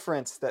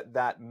difference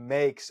that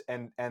makes,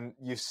 and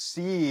you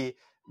see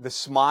the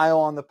smile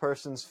on the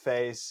person's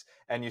face,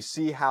 and you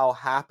see how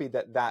happy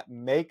that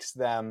makes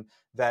them,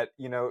 that,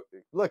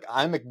 look,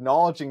 I'm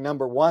acknowledging,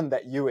 number one,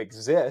 that you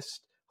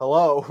exist.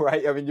 Hello,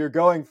 right? I mean, you're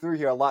going through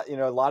here a lot,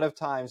 a lot of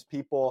times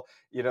people,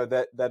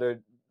 that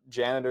are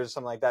janitors or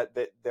something like that,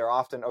 they're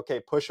often, okay,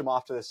 push them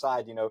off to the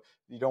side,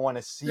 you don't want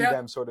to see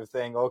them, sort of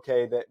thing,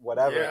 okay, that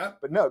whatever. Yeah.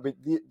 But no,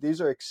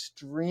 these are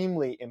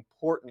extremely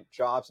important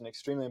jobs and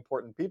extremely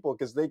important people,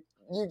 because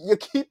you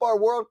keep our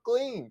world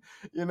clean.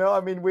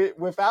 I mean,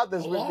 without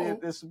this,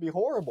 this would be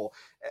horrible.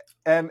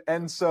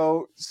 And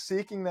so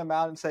seeking them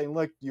out and saying,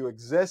 look, you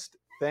exist,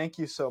 thank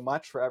you so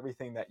much for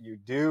everything that you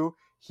do,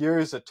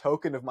 here's a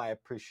token of my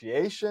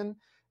appreciation,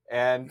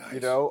 and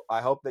Nice.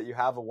 I hope that you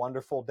have a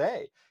wonderful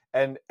day.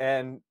 And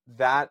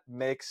that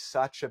makes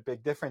such a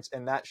big difference.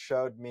 And that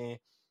showed me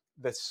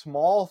that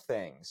small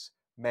things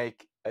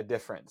make a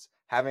difference.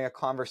 Having a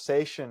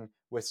conversation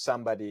with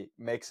somebody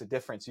makes a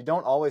difference. You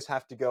don't always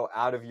have to go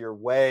out of your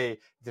way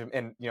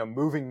and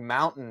moving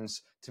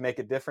mountains to make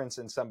a difference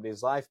in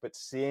somebody's life, but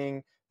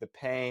seeing the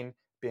pain,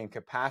 being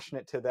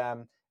compassionate to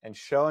them, and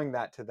showing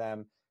that to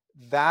them,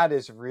 that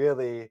is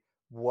really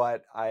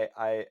what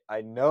I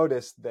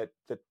noticed, that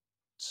the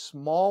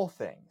small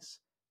things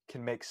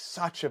can make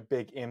such a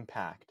big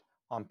impact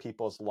on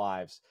people's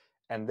lives.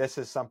 And this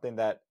is something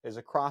that is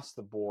across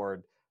the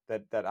board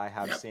that I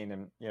have seen,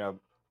 and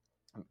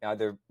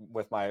either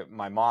with my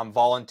mom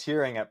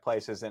volunteering at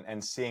places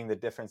and seeing the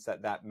difference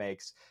that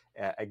makes,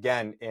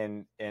 again,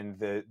 in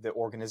the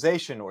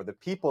organization or the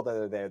people that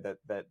are there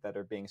that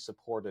are being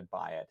supported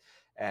by it,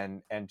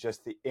 and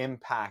just the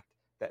impact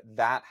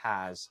that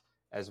has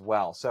as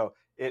well. So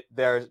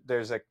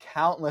there's a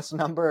countless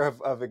number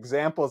of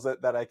examples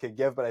that I could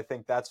give, but I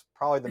think that's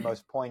probably the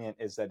most poignant,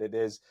 is that it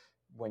is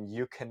when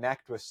you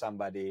connect with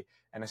somebody,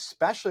 and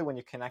especially when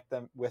you connect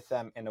with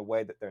them in a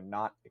way that they're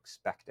not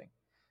expecting,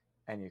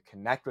 and you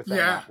connect with them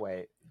that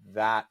way,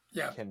 that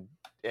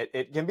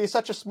it can be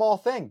such a small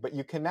thing, but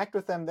you connect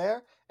with them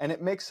there, and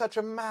it makes such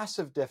a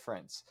massive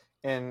difference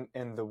in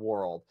the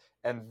world.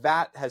 And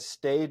that has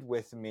stayed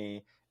with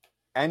me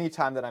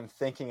anytime that I'm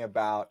thinking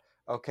about,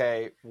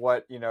 okay,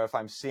 what, if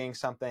I'm seeing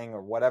something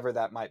or whatever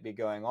that might be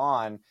going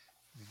on,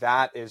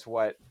 that is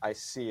what I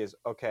see is,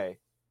 okay,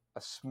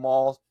 a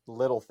small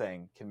little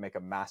thing can make a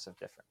massive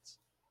difference.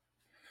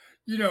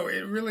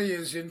 It really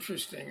is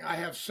interesting. I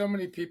have so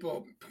many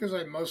people, because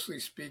I mostly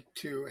speak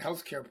to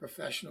healthcare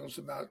professionals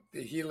about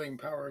the healing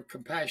power of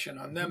compassion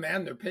on them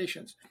and their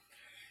patients,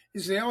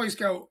 is they always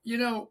go,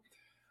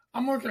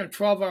 I'm working a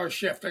 12-hour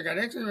shift. I got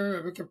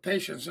extra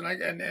patients, and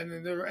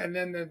then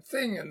the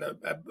thing, and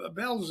the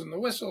bells and the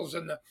whistles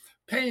and the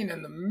pain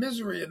and the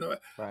misery and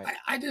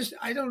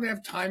I don't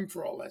have time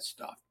for all that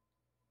stuff.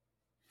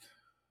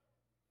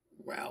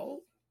 Well,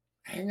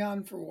 hang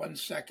on for 1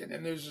 second.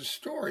 And there's a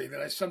story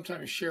that I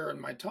sometimes share in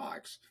my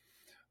talks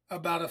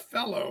about a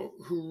fellow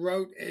who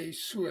wrote a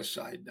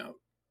suicide note.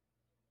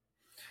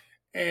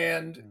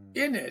 And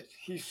in it,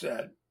 he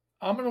said,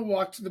 I'm going to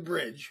walk to the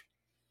bridge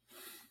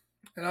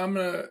and I'm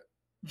going to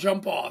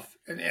jump off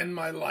and end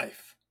my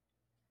life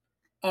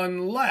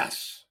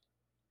unless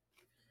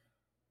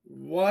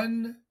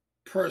one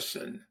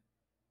person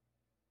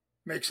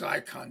makes eye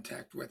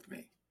contact with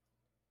me.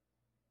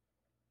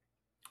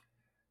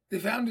 They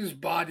found his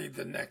body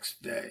the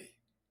next day.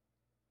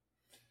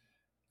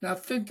 Now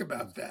think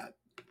about that.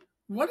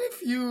 What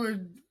if you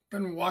had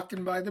been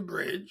walking by the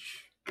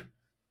bridge,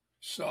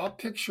 saw a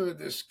picture of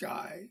this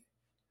guy,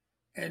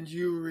 and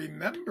you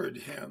remembered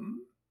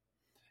him,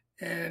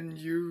 and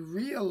you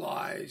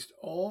realized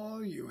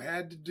all you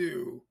had to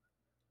do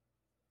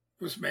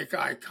was make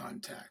eye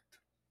contact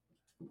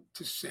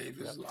to save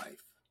his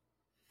life?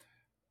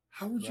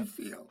 How would you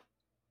feel?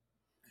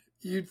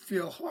 You'd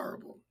feel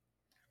horrible.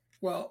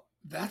 Well,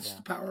 that's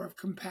the power of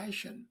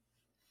compassion.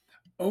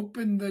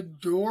 Open the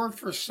door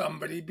for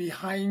somebody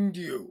behind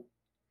you.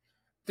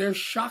 They're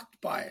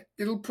shocked by it.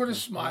 It'll put a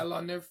smile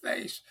on their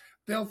face.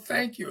 They'll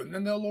thank you, and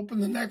then they'll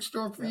open the next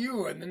door for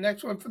you, and the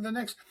next one for the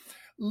next.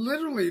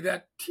 Literally,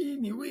 that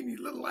teeny-weeny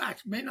little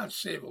act may not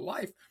save a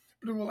life,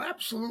 but it will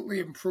absolutely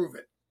improve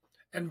it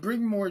and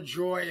bring more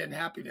joy and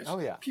happiness. Oh,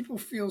 yeah. People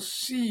feel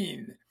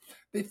seen.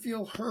 They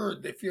feel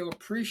heard. They feel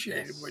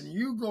appreciated when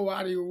you go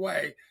out of your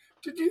way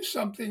to do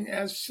something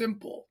as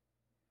simple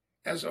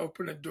as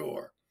open a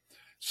door.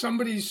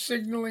 Somebody's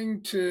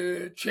signaling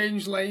to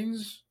change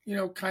lanes,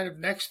 kind of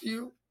next to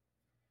you.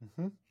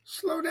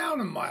 Slow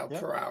down a mile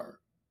per hour.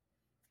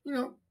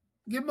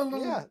 Give them a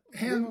little hand.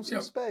 Give them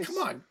some space. Come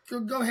on,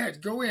 go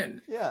ahead, go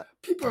in. Yeah.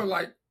 People are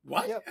like,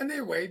 what? Yep. And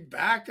they wave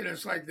back, and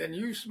it's like, then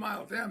you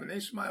smile at them, and they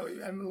smile at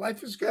you, and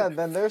life is Yeah. good.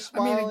 Then they're I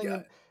mean, smiling,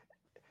 and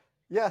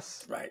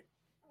yes, right.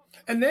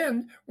 And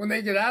then when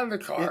they get out of the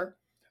it. car,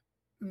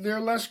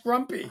 they're less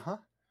grumpy. Huh.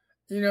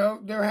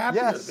 They're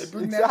happier. They Yes.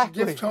 bring that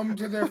gift Exactly. home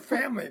to their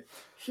family.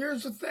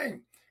 Here's the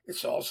thing.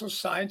 It's also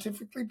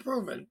scientifically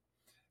proven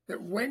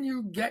that when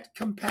you get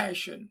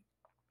compassion,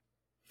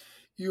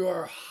 you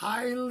are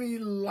highly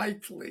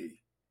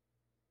likely,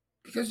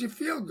 because you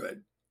feel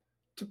good,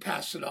 to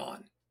pass it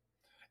on.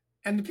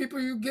 And the people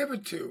you give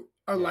it to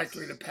are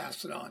likely to Yes.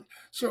 pass it on.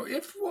 So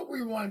if what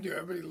we want to do,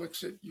 everybody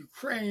looks at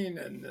Ukraine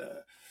and,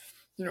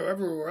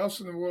 everywhere else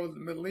in the world, the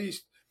Middle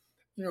East,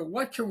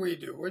 what can we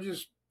do? We're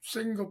just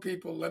single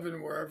people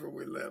living wherever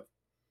we live.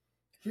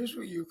 Here's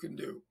what you can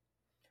do.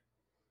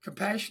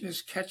 Compassion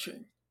is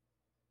catching.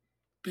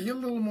 Be a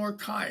little more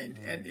kind,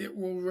 and it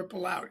will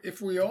ripple out.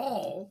 If we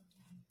all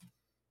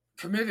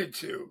committed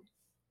to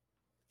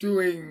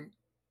doing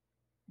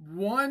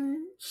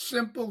one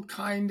simple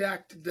kind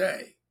act a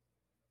day,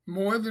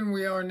 more than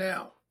we are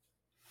now,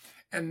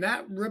 and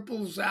that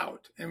ripples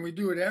out, and we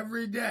do it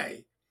every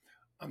day,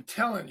 I'm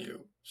telling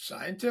you,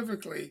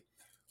 scientifically,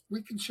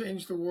 we can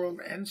change the world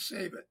and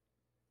save it.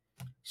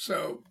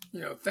 So,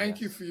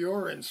 thank you Yes. for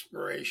your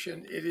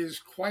inspiration. It is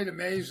quite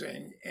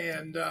amazing.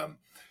 And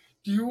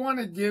do you want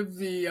to give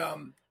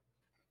the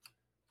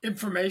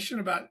information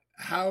about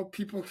how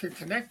people can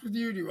connect with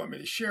you? Do you want me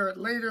to share it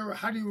later?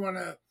 How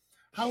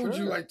would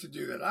you Sure. like to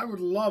do that? I would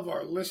love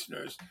our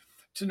listeners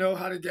to know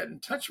how to get in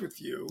touch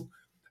with you,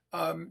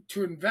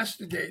 to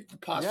investigate the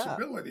Yeah.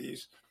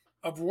 possibilities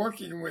of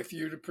working with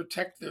you to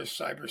protect their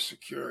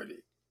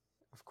cybersecurity.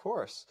 Of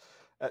course.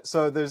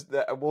 So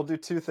we'll do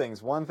two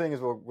things. One thing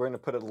is we're going to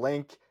put a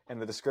link in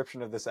the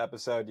description of this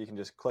episode. You can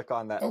just click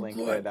on that Oh, link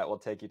there. good. That will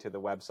take you to the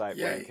website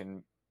where you Yay.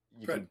 can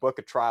Good. book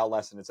a trial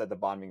lesson. It's at the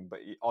bottom, but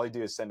all you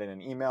do is send in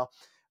an email,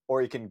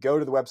 or you can go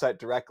to the website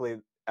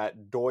directly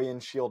at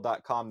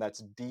doyenshield.com.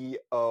 That's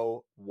DOYEN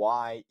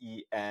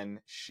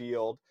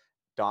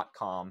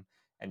shield.com,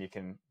 and you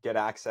can get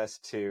access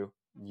to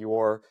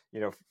your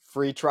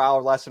free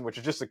trial lesson, which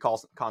is just a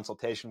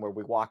consultation where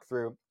we walk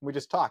through, we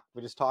just talk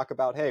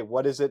about, hey,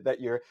 what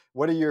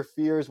are your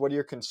fears, what are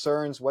your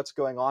concerns, what's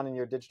going on in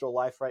your digital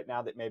life right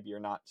now that maybe you're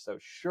not so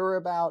sure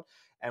about,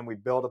 and we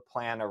build a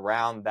plan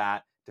around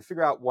that to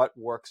figure out what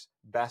works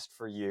best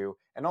for you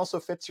and also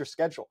fits your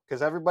schedule,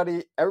 because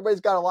everybody's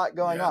got a lot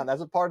going on.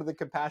 That's a part of the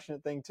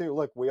compassionate thing too.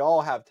 Look, we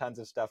all have tons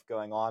of stuff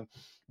going on,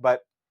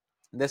 but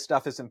this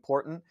stuff is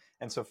important.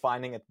 And so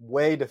finding a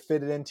way to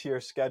fit it into your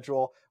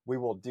schedule, we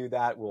will do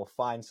that. We'll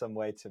find some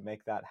way to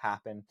make that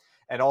happen.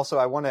 And also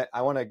I want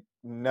to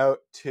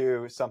note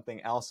too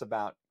something else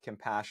about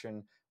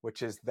compassion,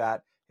 which is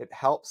that it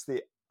helps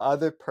the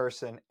other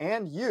person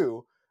and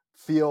you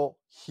feel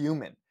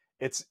human.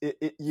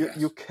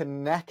 You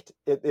connect.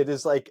 It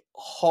is like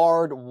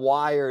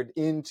hardwired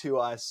into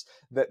us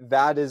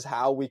that is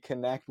how we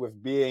connect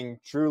with being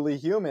truly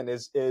human,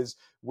 is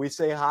we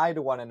say hi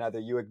to one another.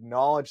 You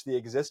acknowledge the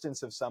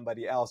existence of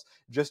somebody else.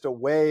 Just a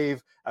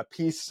wave, a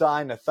peace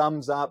sign, a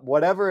thumbs up,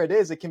 whatever it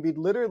is. It can be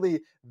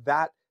literally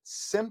that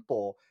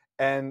simple,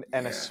 and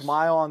a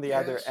smile on the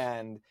other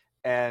end.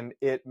 And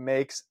it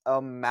makes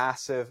a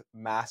massive,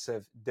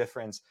 massive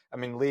difference. I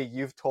mean, Lee,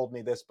 you've told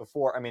me this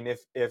before. I mean,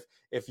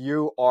 if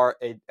you are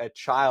a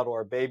child or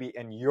a baby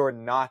and you're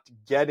not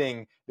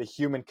getting the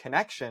human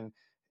connection,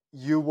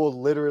 you will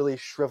literally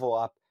shrivel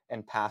up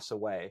and pass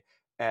away.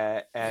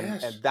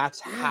 And that's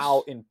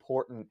how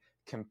important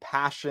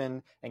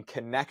compassion and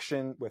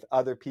connection with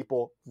other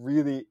people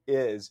really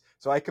is.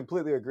 So I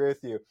completely agree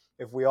with you.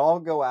 If we all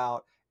go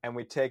out and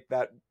we take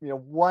that,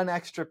 one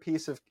extra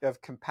piece of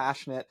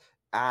compassionate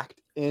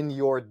act in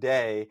your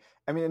day.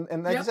 I mean,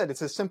 and like I said,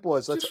 it's as simple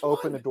as let's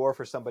open a door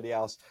for somebody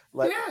else.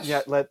 Let's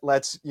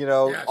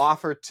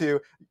offer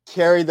to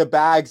carry the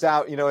bags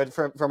out,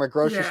 from a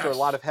grocery store, a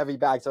lot of heavy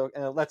bags. So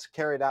let's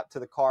carry it out to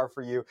the car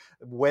for you.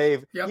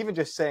 Wave, even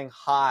just saying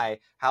hi.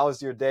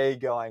 How's your day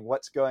going?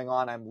 What's going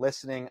on? I'm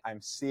listening, I'm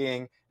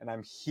seeing, and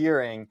I'm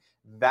hearing.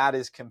 That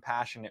is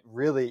compassion. It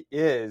really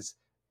is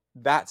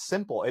that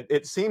simple.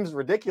 It seems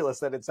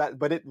ridiculous that it's that,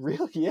 but it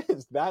really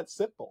is that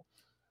simple.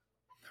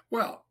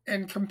 Well,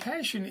 and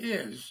compassion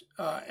is,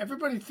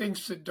 everybody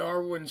thinks that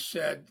Darwin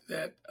said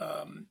that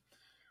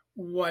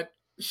what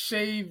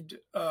saved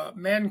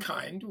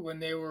mankind when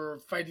they were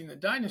fighting the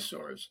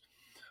dinosaurs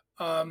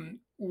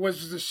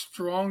was the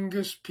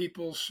strongest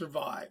people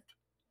survived.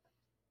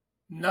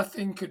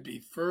 Nothing could be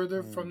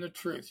further from the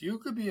truth. You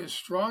could be as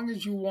strong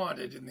as you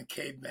wanted in the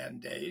caveman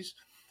days,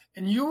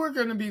 and you were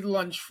going to be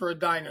lunch for a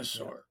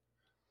dinosaur.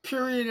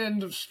 Period.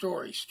 End of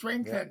story.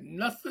 Strength had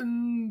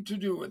nothing to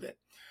do with it.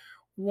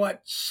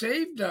 What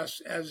saved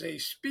us as a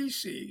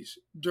species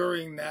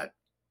during that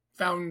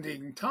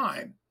founding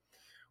time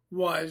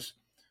was,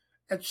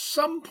 at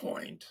some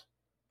point,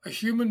 a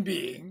human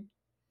being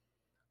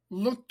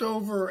looked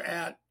over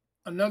at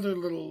another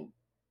little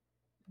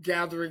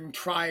gathering,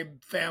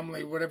 tribe,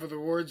 family, whatever the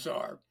words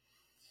are,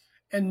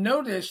 and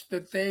noticed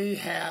that they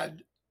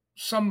had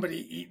somebody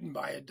eaten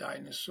by a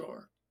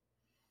dinosaur.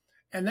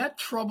 And that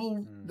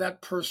troubled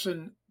that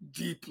person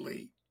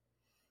deeply.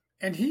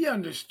 And he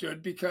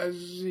understood because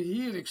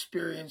he had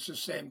experienced the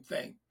same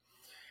thing.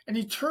 And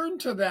he turned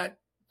to that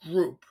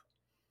group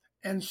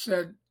and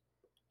said,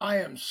 I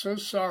am so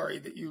sorry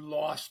that you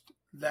lost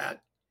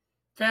that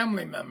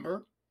family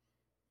member.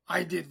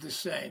 I did the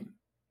same.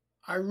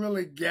 I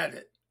really get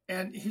it.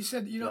 And he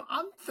said,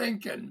 I'm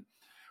thinking,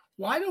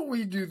 why don't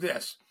we do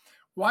this?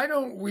 Why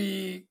don't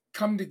we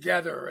come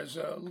together as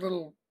a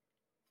little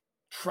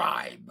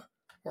tribe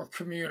or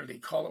community,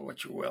 call it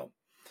what you will.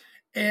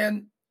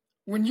 And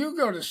when you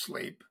go to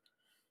sleep,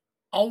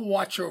 I'll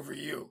watch over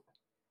you.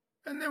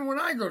 And then when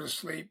I go to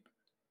sleep,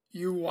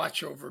 you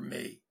watch over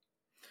me.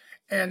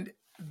 And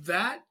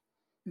that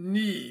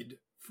need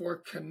for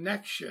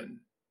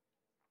connection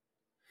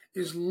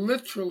is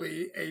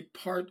literally a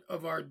part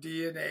of our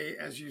DNA,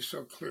 as you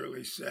so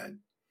clearly said.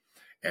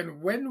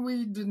 And when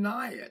we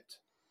deny it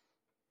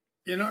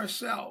in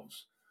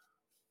ourselves,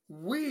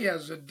 we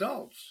as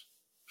adults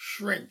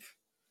shrink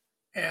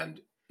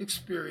and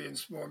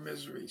experience more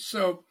misery.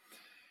 So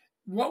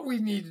what we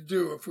need to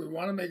do if we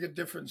want to make a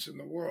difference in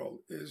the world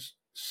is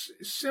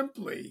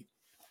simply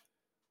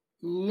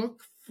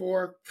look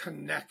for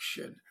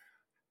connection.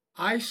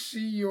 I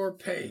see your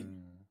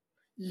pain.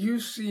 You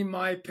see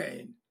my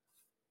pain.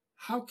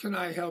 How can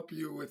I help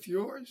you with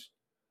yours?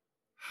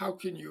 How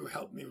can you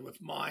help me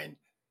with mine?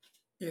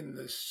 In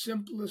the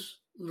simplest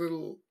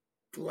little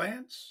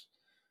glance,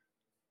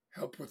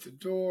 help with the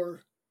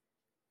door,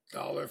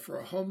 $1 for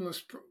a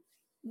homeless,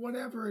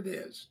 whatever it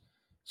is.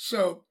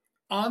 So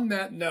on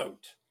that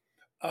note,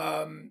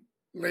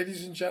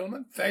 ladies and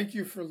gentlemen, thank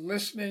you for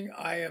listening.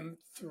 I am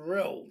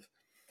thrilled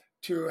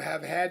to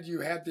have had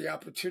the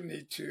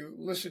opportunity to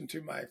listen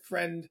to my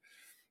friend,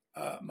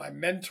 my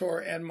mentor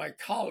and my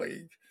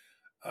colleague,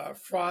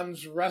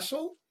 Franz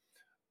Ressel,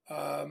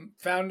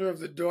 founder of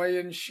the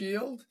Doyen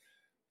Shield.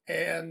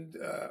 And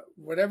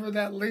whatever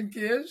that link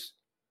is,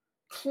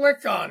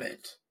 click on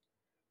it.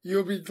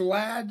 You'll be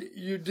glad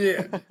you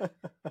did,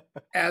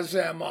 as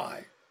am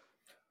I.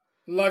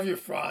 Love you,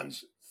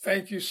 Franz.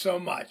 Thank you so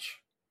much.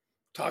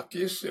 Talk to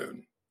you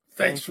soon.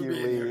 Thanks for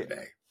being here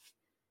today.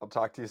 I'll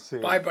talk to you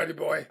soon. Bye, buddy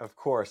boy. Of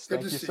course. Good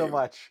Thank to you see so you.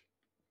 much.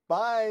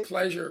 Bye.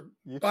 Pleasure.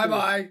 You too.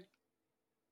 Bye-bye.